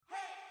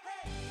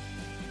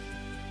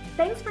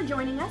Thanks for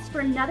joining us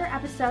for another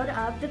episode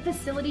of the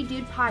Facility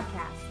Dude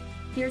Podcast.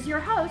 Here's your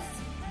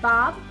hosts,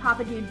 Bob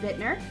Papa Dude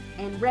Bittner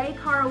and Ray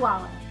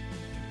Caruala.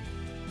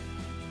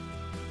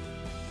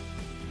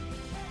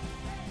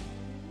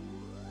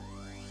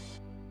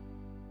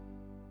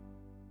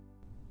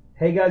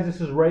 Hey guys,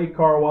 this is Ray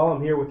Caruala.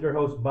 I'm here with your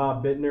host,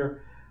 Bob Bittner.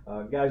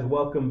 Guys,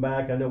 welcome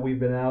back. I know we've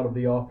been out of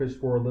the office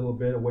for a little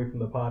bit, away from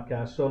the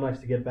podcast. So nice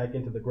to get back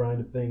into the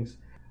grind of things.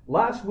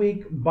 Last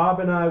week, Bob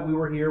and I, we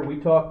were here. We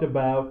talked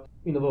about,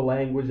 the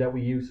language that we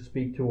use to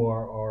speak to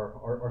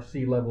our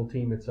C-level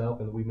team itself,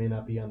 and we may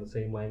not be on the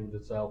same language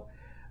itself.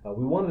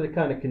 We wanted to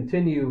kind of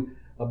continue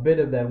a bit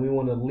of that. We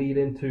want to lead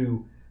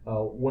into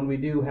when we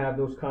do have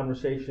those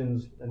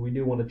conversations and we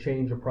do want to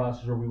change a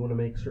process or we want to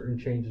make certain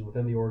changes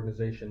within the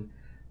organization.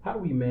 How do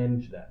we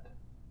manage that?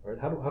 Right?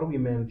 How do we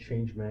manage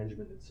change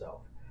management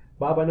itself?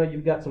 Bob, I know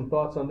you've got some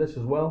thoughts on this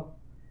as well.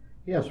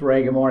 Yes,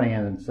 Ray, good morning,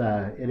 and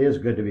it is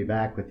good to be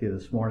back with you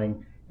this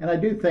morning. And I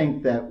do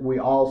think that we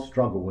all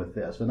struggle with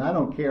this, and I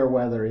don't care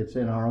whether it's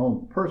in our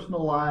own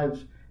personal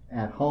lives,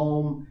 at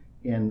home,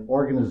 in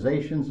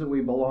organizations that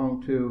we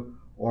belong to,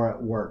 or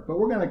at work. But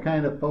we're going to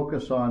kind of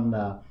focus on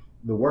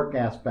the work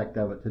aspect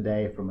of it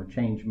today from a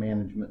change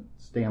management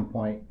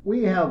standpoint.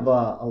 We have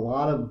a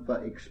lot of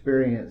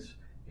experience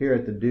here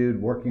at the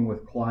Dude working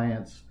with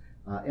clients,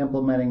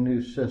 implementing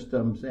new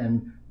systems,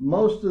 and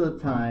most of the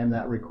time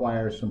that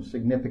requires some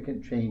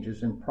significant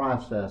changes in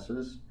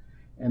processes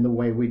and the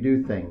way we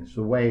do things,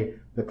 the way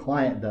the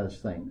client does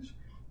things.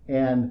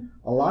 And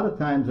a lot of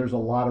times there's a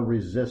lot of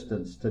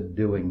resistance to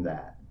doing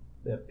that.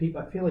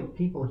 I feel like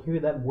people hear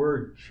that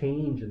word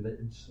change and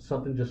it's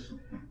something just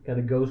kind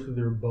of goes through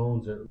their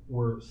bones.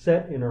 We're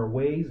set in our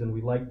ways and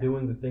we like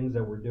doing the things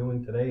that we're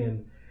doing today,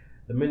 and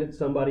the minute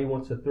somebody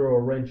wants to throw a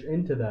wrench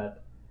into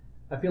that,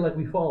 I feel like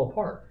we fall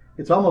apart.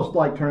 It's almost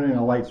like turning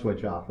a light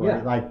switch off, right?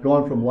 Yeah. Like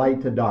going from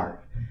light to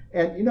dark.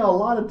 And a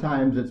lot of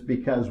times it's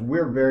because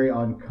we're very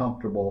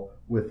uncomfortable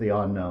with the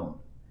unknown.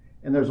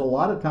 And there's a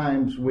lot of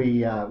times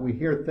we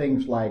hear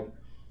things like,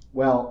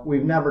 well,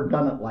 we've never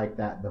done it like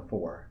that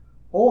before.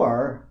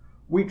 Or,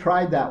 we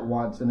tried that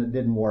once and it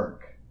didn't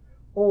work.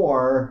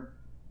 Or,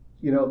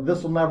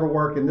 this will never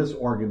work in this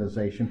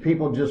organization.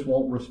 People just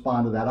won't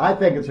respond to that. I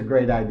think it's a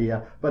great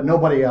idea, but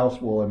nobody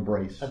else will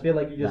embrace. I feel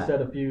like you just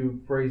said a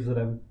few phrases that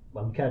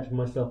I'm catching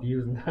myself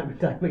using time and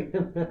time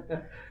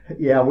again.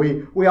 Yeah,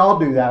 we all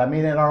do that. I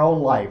mean, in our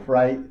own life,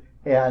 right?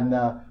 And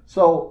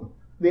so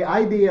the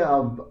idea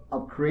of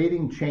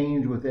creating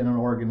change within an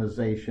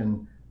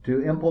organization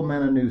to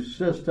implement a new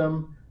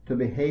system, to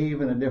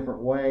behave in a different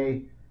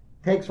way,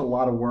 takes a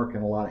lot of work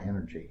and a lot of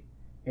energy.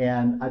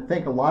 And I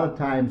think a lot of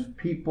times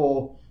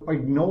people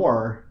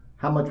ignore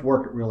how much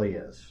work it really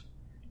is.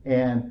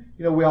 And,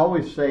 we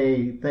always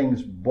say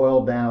things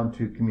boil down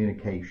to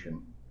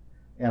communication.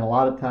 And a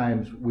lot of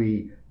times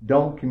we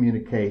don't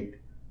communicate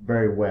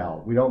very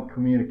well. We don't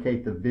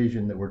communicate the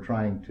vision that we're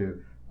trying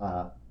to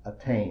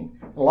attain.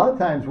 A lot of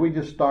times we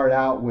just start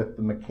out with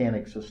the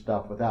mechanics of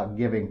stuff without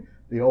giving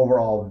the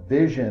overall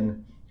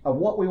vision of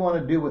what we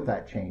want to do with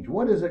that change.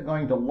 What is it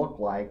going to look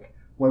like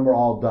when we're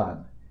all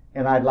done?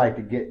 And I'd like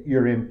to get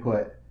your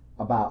input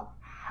about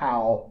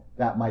how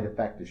that might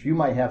affect us. You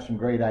might have some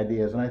great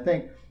ideas. And I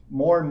think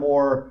more and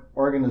more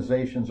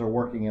organizations are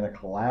working in a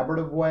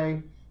collaborative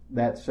way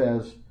that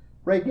says,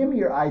 Ray, give me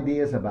your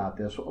ideas about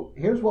this.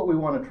 Here's what we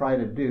want to try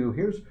to do.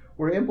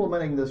 We're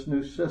implementing this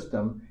new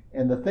system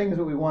and the things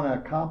that we want to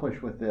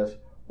accomplish with this.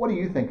 What do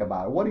you think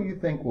about it? What do you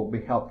think will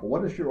be helpful?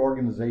 What does your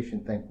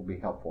organization think will be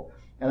helpful?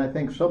 And I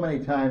think so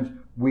many times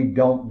we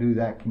don't do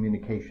that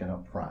communication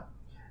up front.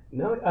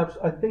 No,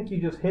 I think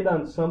you just hit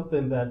on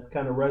something that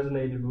kind of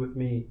resonated with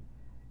me.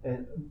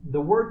 And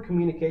the word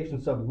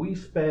communication stuff, we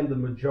spend the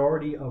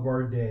majority of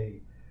our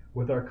day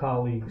with our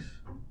colleagues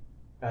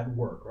at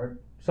work, right?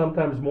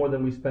 Sometimes more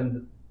than we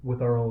spend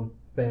with our own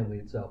family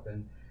itself.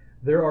 And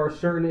there are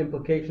certain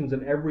implications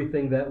in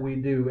everything that we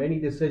do. Any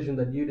decision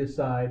that you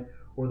decide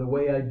or the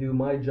way I do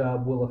my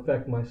job will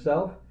affect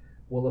myself,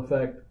 will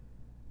affect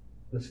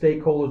the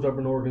stakeholders of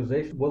an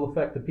organization, will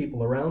affect the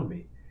people around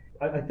me.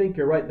 I think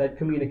you're right. That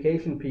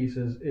communication piece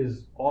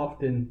is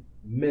often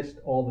missed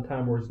all the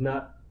time, where it's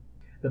not,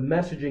 the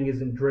messaging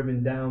isn't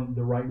driven down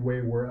the right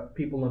way where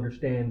people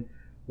understand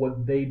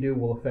what they do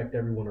will affect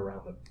everyone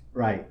around them.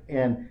 Right.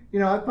 And,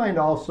 I find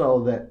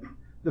also that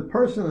the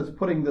person that's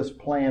putting this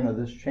plan or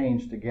this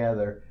change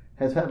together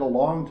has had a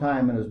long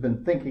time and has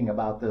been thinking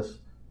about this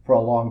for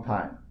a long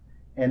time.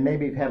 And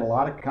maybe had a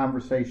lot of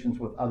conversations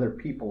with other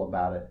people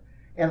about it.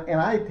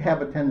 And I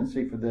have a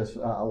tendency for this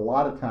a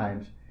lot of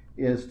times,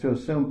 is to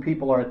assume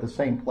people are at the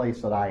same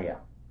place that I am,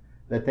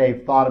 that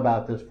they've thought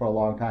about this for a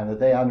long time, that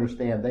they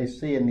understand, they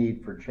see a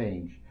need for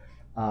change.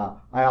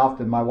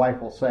 My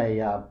wife will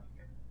say,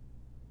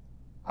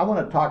 I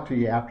want to talk to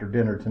you after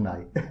dinner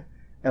tonight.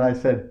 And I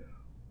said,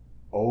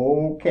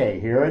 okay,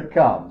 here it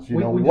comes.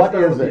 We what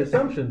is it? The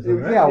assumptions,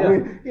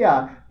 right?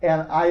 Yeah.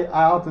 And I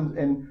often,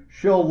 and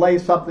she'll lay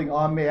something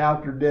on me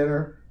after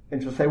dinner,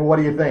 and she'll say, well, what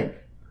do you think?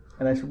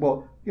 And I said,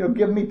 well,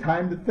 give me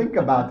time to think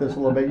about this a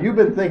little bit. You've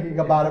been thinking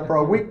about it for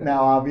a week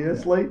now,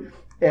 obviously,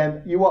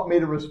 and you want me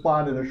to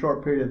respond in a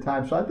short period of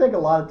time. So I think a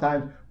lot of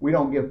times we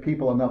don't give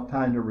people enough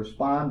time to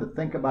respond, to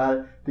think about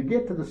it, to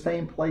get to the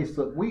same place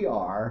that we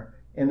are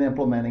in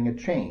implementing a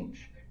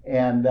change.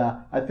 And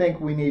I think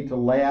we need to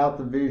lay out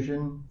the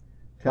vision,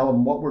 tell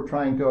them what we're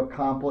trying to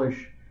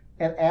accomplish,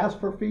 and ask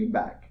for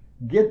feedback.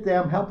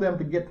 Help them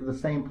to get to the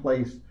same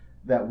place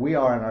that we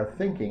are in our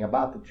thinking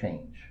about the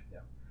change. Yeah.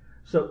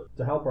 So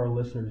to help our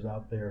listeners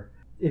out there,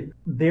 if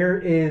there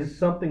is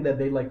something that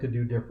they'd like to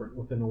do different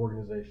within the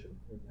organization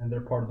and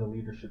they're part of the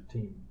leadership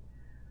team,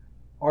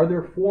 are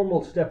there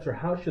formal steps, or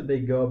how should they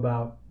go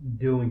about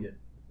doing it?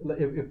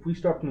 If we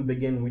start from the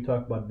beginning, we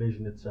talk about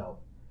vision itself.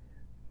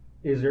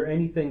 Is there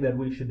anything that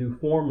we should do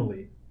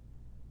formally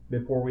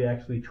before we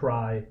actually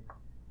try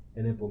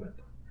and implement?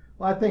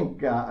 Well, I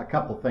think a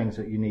couple things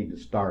that you need to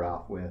start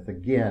off with,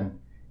 again,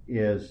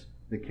 is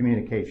the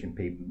communication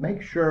piece.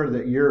 Make sure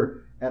that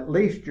at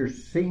least your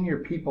senior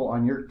people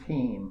on your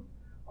team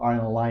are in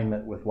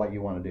alignment with what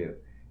you want to do.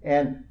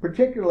 And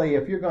particularly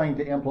if you're going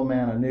to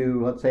implement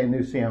let's say a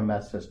new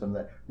CMS system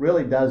that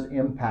really does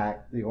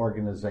impact the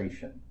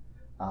organization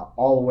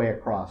all the way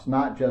across,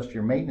 not just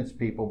your maintenance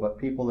people, but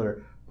people that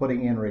are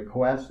putting in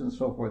requests and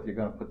so forth. You're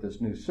going to put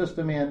this new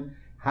system in.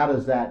 How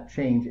does that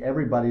change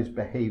everybody's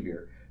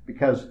behavior?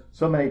 Because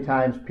so many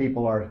times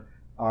people are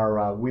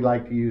we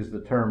like to use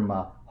the term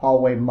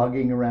hallway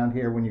mugging around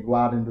here. When you go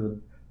out into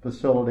the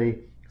facility,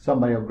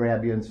 somebody will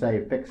grab you and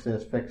say, fix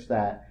this, fix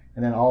that.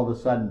 And then all of a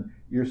sudden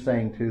you're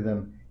saying to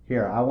them,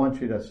 here, I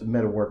want you to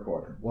submit a work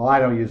order. Well, I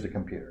don't use the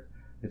computer.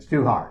 It's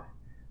too hard.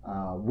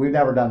 We've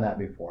never done that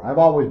before. I've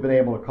always been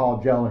able to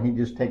call Joe and he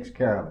just takes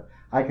care of it.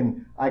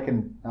 I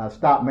can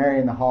stop Mary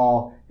in the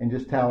hall and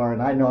just tell her,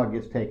 and I know it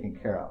gets taken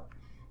care of.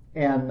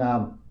 And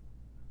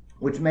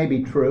which may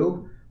be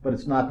true, but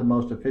it's not the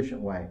most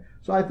efficient way.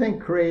 So I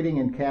think creating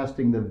and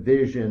casting the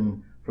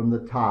vision from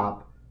the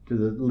top to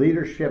the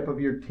leadership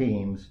of your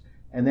teams,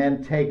 and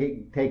then take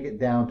it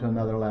down to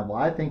another level.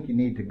 I think you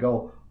need to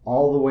go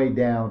all the way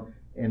down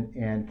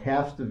and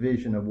cast the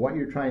vision of what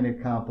you're trying to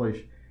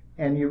accomplish,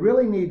 and you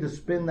really need to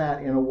spin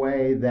that in a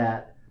way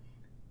that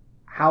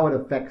how it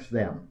affects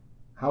them.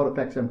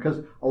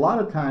 Because a lot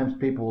of times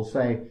people will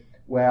say,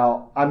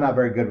 well, I'm not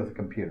very good with a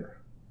computer.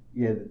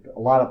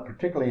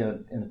 Particularly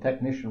in the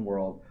technician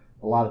world,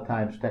 a lot of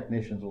times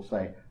technicians will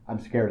say,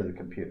 I'm scared of the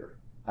computer.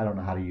 I don't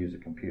know how to use a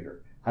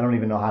computer. I don't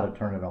even know how to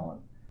turn it on.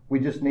 We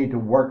just need to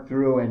work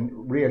through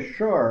and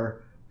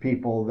reassure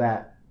people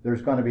that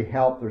there's going to be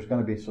help, there's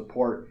going to be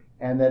support,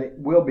 and that it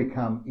will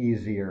become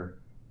easier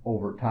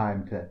over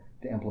time to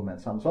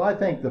implement something. So I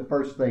think the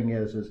first thing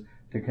is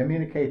to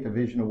communicate the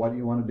vision of what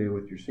you want to do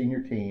with your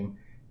senior team,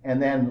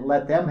 and then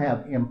let them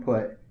have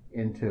input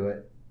into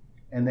it,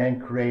 and then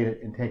create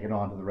it and take it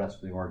on to the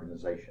rest of the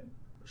organization.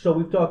 So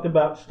we've talked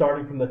about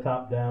starting from the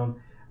top down.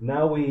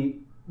 Now we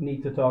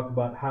need to talk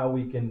about how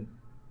we can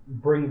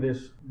bring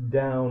this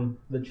down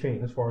the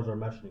chain as far as our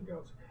messaging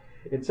goes.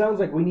 It sounds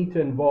like we need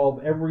to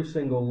involve every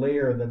single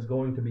layer that's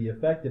going to be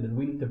affected, and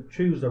we need to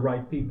choose the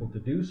right people to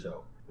do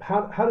so.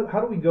 How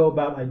do we go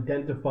about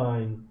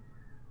identifying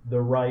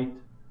the right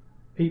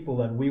people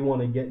that we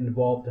want to get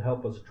involved to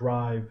help us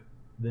drive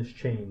this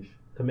change,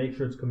 to make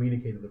sure it's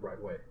communicated the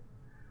right way?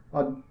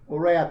 Well,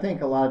 Ray, I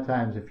think a lot of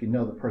times if you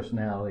know the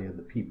personality of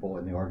the people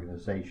in the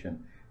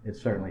organization, it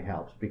certainly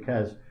helps.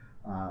 Because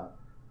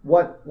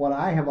what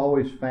I have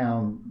always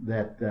found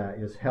that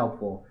is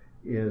helpful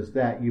is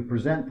that you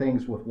present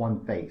things with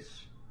one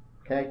face.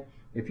 Okay?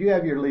 If you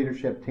have your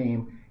leadership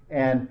team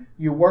and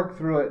you work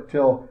through it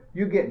till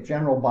you get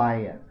general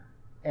buy-in,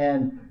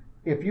 and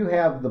if you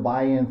have the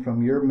buy-in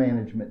from your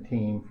management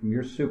team, from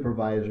your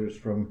supervisors,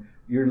 from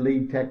your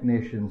lead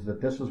technicians,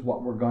 that this is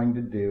what we're going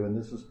to do and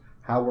this is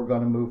how we're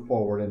going to move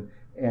forward,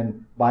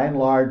 and by and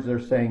large they're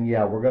saying,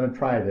 yeah, we're going to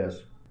try this,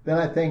 then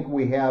I think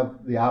we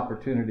have the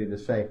opportunity to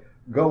say,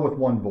 go with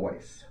one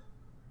voice.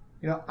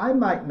 I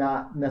might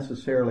not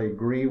necessarily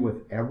agree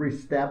with every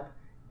step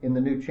in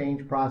the new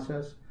change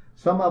process.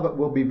 Some of it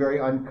will be very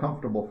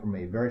uncomfortable for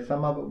me.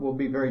 Some of it will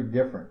be very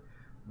different.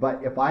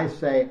 But if I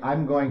say,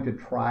 I'm going to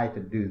try to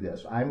do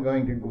this, I'm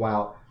going to go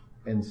out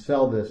and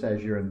sell this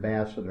as your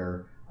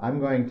ambassador, I'm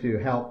going to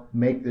help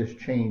make this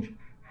change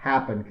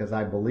happen because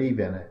I believe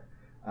in it,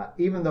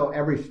 even though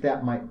every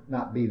step might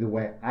not be the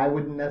way I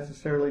wouldn't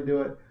necessarily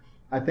do it,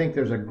 I think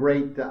there's a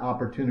great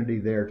opportunity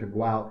there to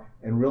go out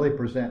and really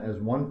present as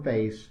one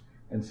face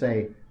and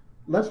say,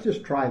 let's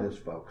just try this,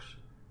 folks.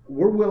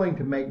 We're willing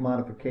to make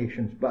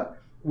modifications, but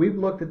we've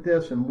looked at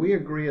this and we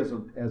agree as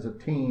a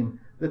team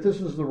that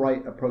this is the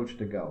right approach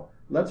to go.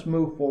 Let's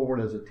move forward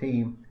as a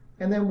team,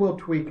 and then we'll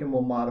tweak and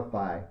we'll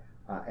modify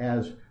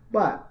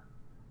but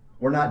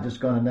we're not just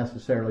going to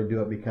necessarily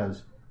do it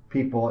because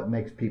it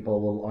makes people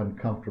a little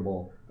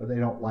uncomfortable, or they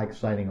don't like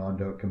signing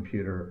onto a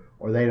computer,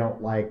 or they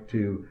don't like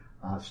to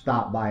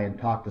stop by and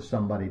talk to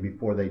somebody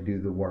before they do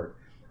the work.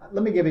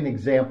 Let me give you an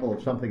example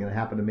of something that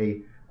happened to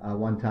me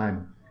one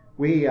time.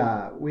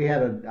 I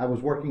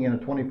was working in a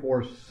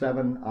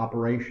 24/7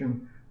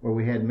 operation where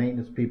we had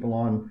maintenance people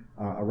on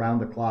around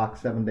the clock,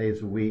 7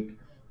 days a week.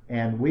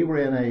 And we were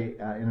in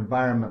an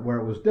environment where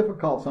it was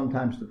difficult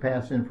sometimes to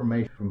pass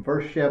information from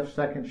first shift,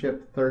 second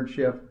shift, third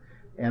shift,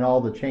 and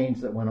all the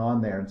change that went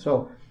on there. And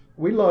so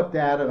we looked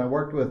at it, and I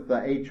worked with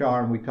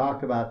HR, and we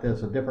talked about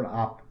this, a different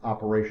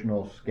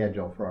operational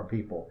schedule for our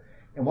people.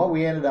 And what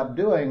we ended up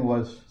doing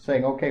was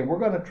saying, okay, we're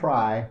going to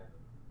try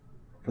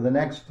for the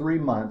next 3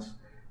 months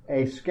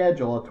a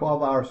schedule, a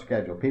 12-hour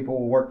schedule. People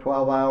will work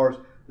 12 hours,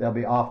 they'll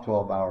be off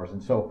 12 hours.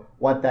 And so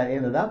what that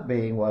ended up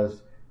being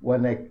was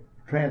when they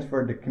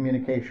transferred the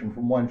communication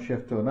from one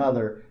shift to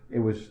another, it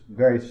was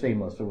very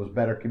seamless. It was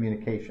better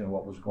communication of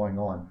what was going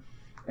on.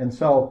 And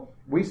so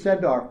we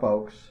said to our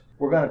folks,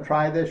 we're going to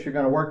try this. You're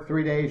going to work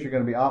 3 days. You're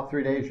going to be off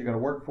 3 days. You're going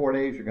to work 4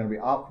 days. You're going to be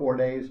off 4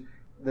 days.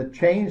 The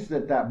change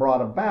that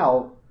brought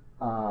about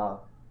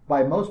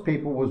by most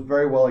people was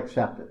very well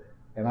accepted.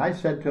 And I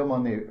said to them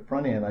on the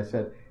front end, I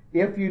said,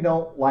 if you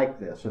don't like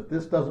this, if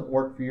this doesn't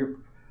work for your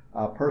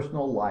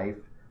personal life,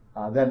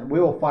 then we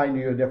will find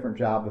you a different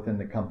job within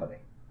the company.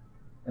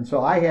 And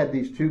so I had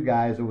these two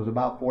guys. It was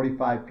about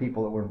 45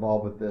 people that were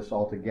involved with this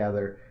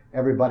altogether.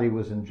 Everybody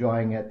was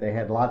enjoying it. They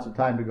had lots of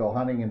time to go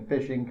hunting and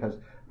fishing because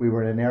we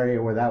were in an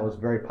area where that was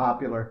very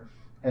popular.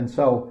 And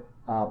so,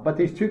 but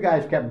these two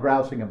guys kept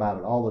grousing about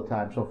it all the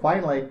time. So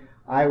finally,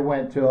 I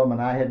went to them,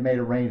 and I had made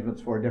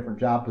arrangements for a different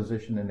job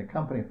position in the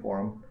company for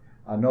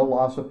them, no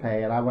loss of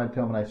pay. And I went to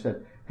them and I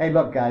said, hey,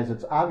 look, guys,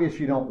 it's obvious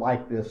you don't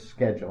like this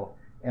schedule.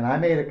 And I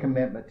made a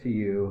commitment to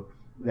you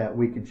that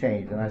we could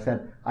change. And I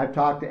said, I've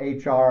talked to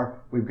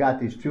HR. We've got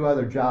these 2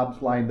 other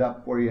jobs lined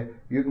up for you.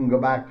 You can go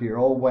back to your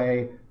old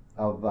way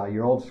of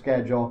your old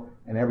schedule,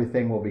 and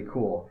everything will be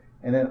cool.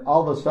 And then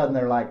all of a sudden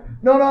they're like,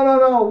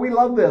 no, we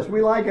love this.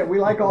 We like it. We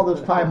like all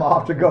this time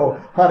off to go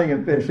hunting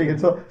and fishing.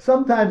 And so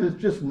sometimes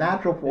it's just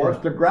natural for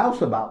us to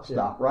grouse about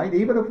stuff, right?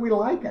 Even if we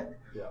like it.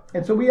 Yeah.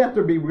 And so we have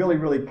to be really,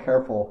 really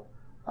careful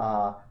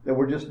that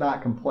we're just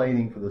not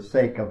complaining for the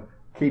sake of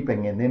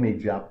keeping an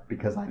image up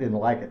because I didn't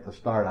like it to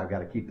start. I've got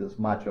to keep this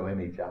macho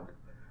image up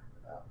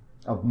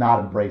of not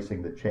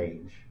embracing the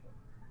change.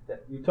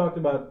 You talked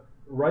about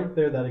right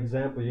there, that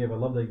example you gave. I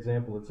love the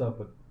example itself,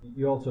 but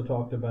you also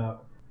talked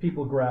about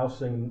people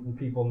grousing and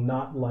people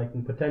not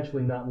liking,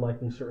 potentially not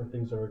liking certain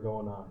things that are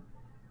going on.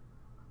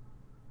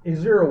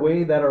 Is there a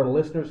way that our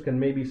listeners can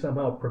maybe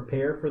somehow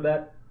prepare for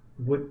that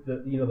with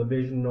the the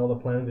vision and all the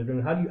planning they're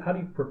doing? How do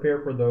you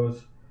prepare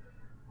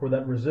for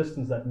that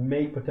resistance that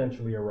may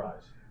potentially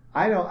arise?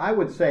 I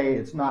would say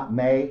it's not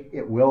may,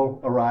 it will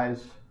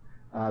arise.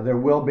 There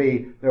will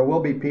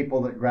be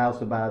people that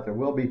grouse about it. There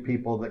will be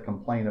people that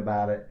complain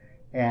about it,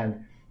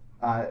 and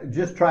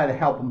just try to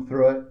help them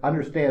through it.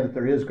 Understand that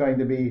there is going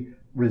to be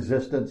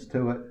resistance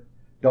to it.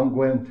 Don't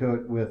go into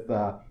it with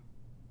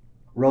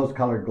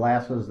rose-colored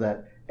glasses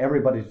that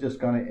everybody's just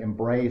going to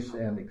embrace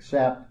and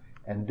accept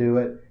and do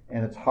it.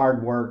 And it's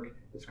hard work.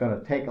 It's going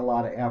to take a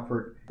lot of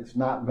effort. It's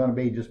not going to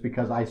be just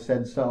because I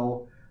said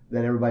so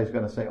that everybody's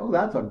going to say, oh,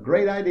 that's a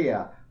great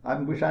idea. I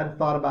wish I'd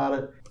thought about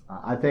it.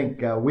 I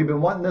think we've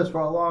been wanting this for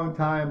a long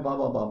time, blah,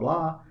 blah, blah,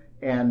 blah.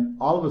 And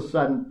all of a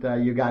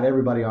sudden, you got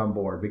everybody on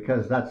board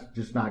because that's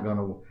just not going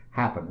to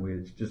happen.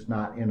 It's just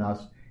not in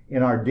us,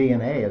 in our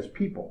DNA as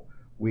people.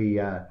 We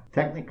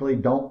technically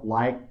don't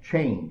like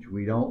change.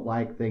 We don't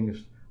like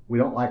things. We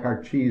don't like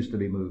our cheese to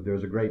be moved.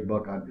 There's a great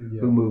book on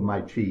Who Moved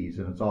My Cheese,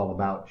 and it's all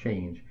about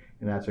change.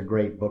 And that's a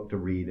great book to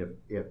read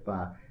if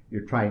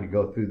you're trying to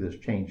go through this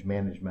change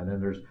management.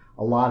 And there's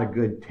a lot of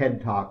good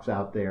TED Talks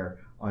out there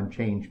on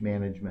change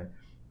management.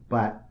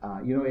 But,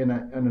 in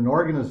an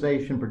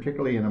organization,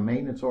 particularly in a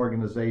maintenance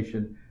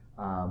organization,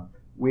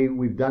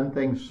 we've done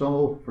things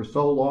for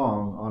so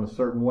long on a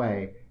certain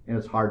way, and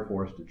it's hard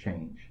for us to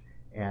change.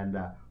 And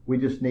we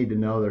just need to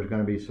know there's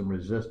going to be some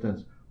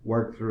resistance,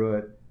 work through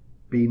it,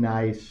 be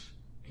nice,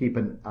 keep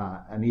an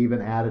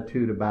even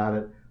attitude about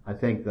it. I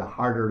think the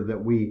harder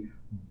that we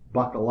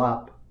buckle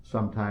up,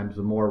 sometimes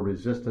the more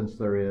resistance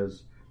there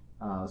is.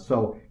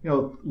 So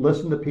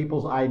listen to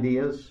people's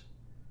ideas.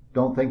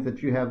 Don't think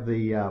that you have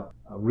the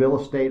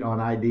real estate on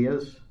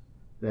ideas,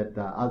 that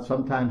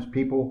sometimes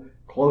people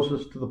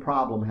closest to the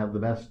problem have the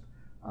best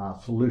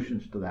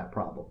solutions to that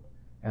problem,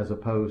 as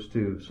opposed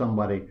to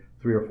somebody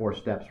 3 or 4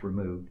 steps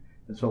removed.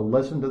 And so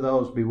listen to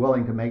those, be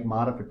willing to make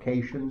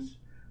modifications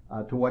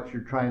to what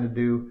you're trying to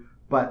do,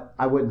 but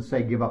I wouldn't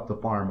say give up the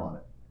farm on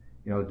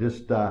it.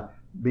 Just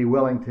be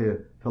willing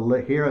to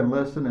hear and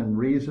listen and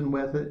reason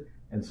with it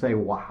and say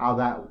how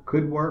that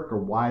could work or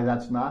why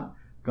that's not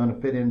going to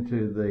fit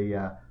into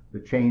the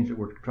change that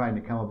we're trying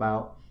to come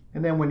about.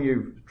 And then when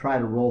you try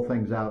to roll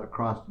things out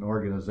across an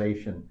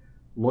organization,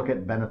 look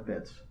at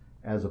benefits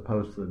as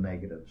opposed to the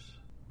negatives.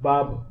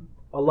 Bob,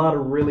 a lot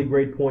of really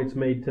great points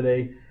made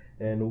today.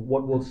 And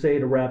what we'll say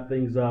to wrap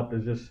things up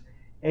is just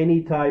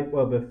any type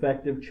of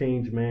effective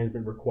change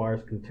management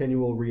requires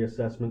continual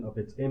reassessment of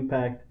its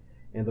impact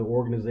and the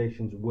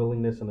organization's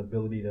willingness and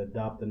ability to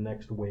adopt the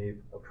next wave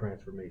of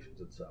transformations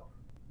itself.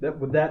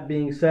 With that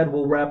being said,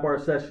 we'll wrap our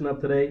session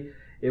up today.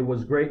 It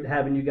was great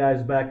having you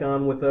guys back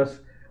on with us.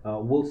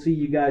 We'll see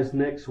you guys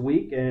next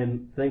week,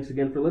 and thanks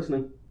again for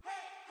listening.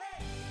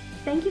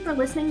 Thank you for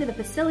listening to the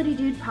Facility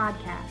Dude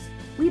podcast.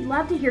 We'd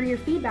love to hear your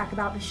feedback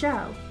about the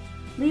show.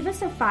 Leave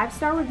us a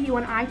 5-star review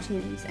on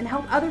iTunes and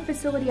help other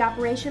facility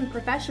operation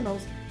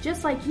professionals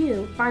just like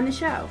you find the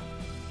show.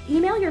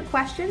 Email your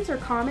questions or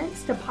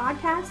comments to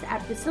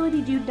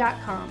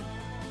podcast@facilitydude.com.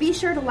 Be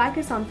sure to like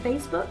us on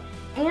Facebook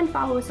and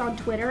follow us on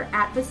Twitter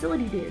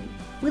 @FacilityDude.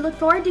 We look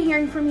forward to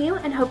hearing from you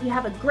and hope you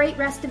have a great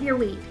rest of your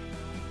week.